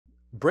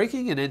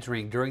Breaking and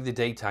entering during the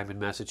daytime in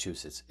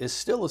Massachusetts is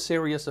still a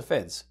serious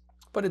offense,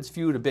 but it's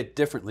viewed a bit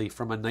differently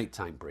from a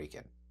nighttime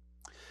break-in.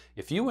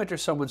 If you enter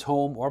someone's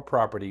home or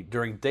property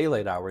during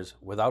daylight hours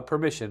without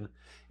permission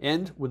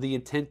and with the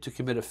intent to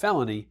commit a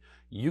felony,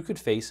 you could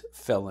face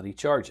felony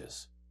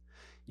charges.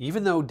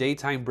 Even though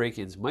daytime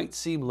break-ins might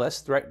seem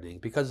less threatening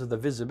because of the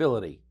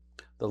visibility,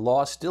 the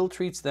law still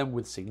treats them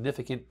with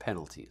significant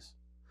penalties.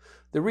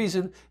 The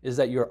reason is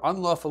that you're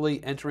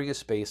unlawfully entering a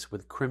space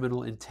with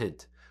criminal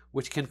intent,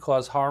 which can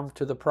cause harm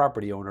to the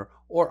property owner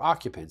or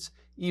occupants,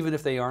 even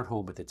if they aren't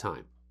home at the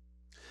time.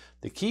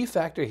 The key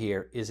factor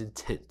here is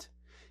intent.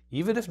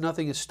 Even if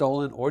nothing is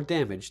stolen or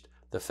damaged,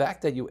 the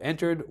fact that you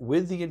entered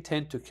with the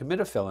intent to commit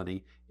a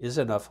felony is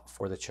enough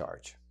for the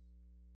charge.